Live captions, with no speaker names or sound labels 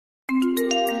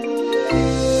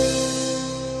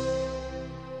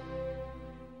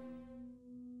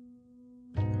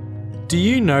Do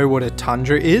you know what a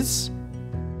tundra is?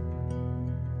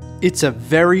 It's a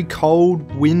very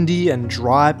cold, windy and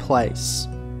dry place.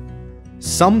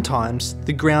 Sometimes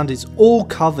the ground is all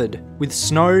covered with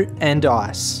snow and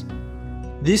ice.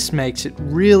 This makes it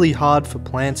really hard for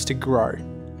plants to grow.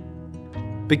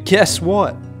 But guess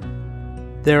what?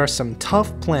 There are some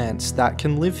tough plants that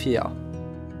can live here.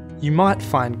 You might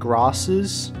find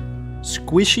grasses,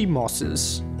 squishy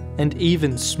mosses, and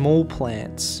even small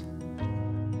plants.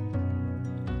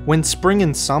 When spring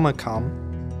and summer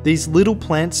come, these little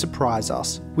plants surprise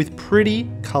us with pretty,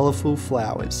 colourful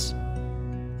flowers.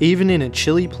 Even in a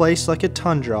chilly place like a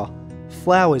tundra,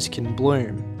 flowers can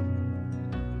bloom.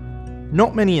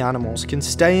 Not many animals can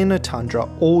stay in a tundra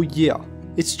all year,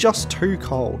 it's just too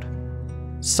cold.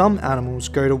 Some animals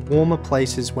go to warmer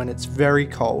places when it's very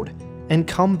cold and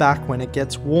come back when it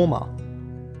gets warmer.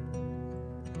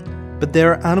 But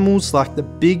there are animals like the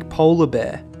big polar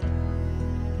bear,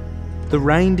 the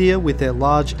reindeer with their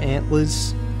large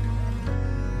antlers,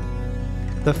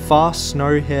 the fast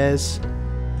snow hares,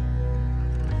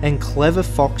 and clever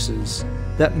foxes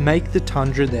that make the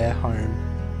tundra their home.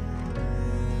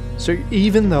 So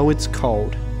even though it's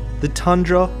cold, the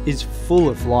tundra is full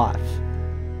of life.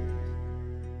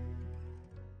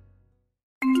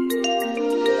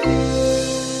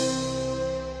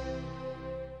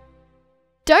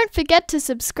 Don't forget to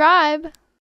subscribe.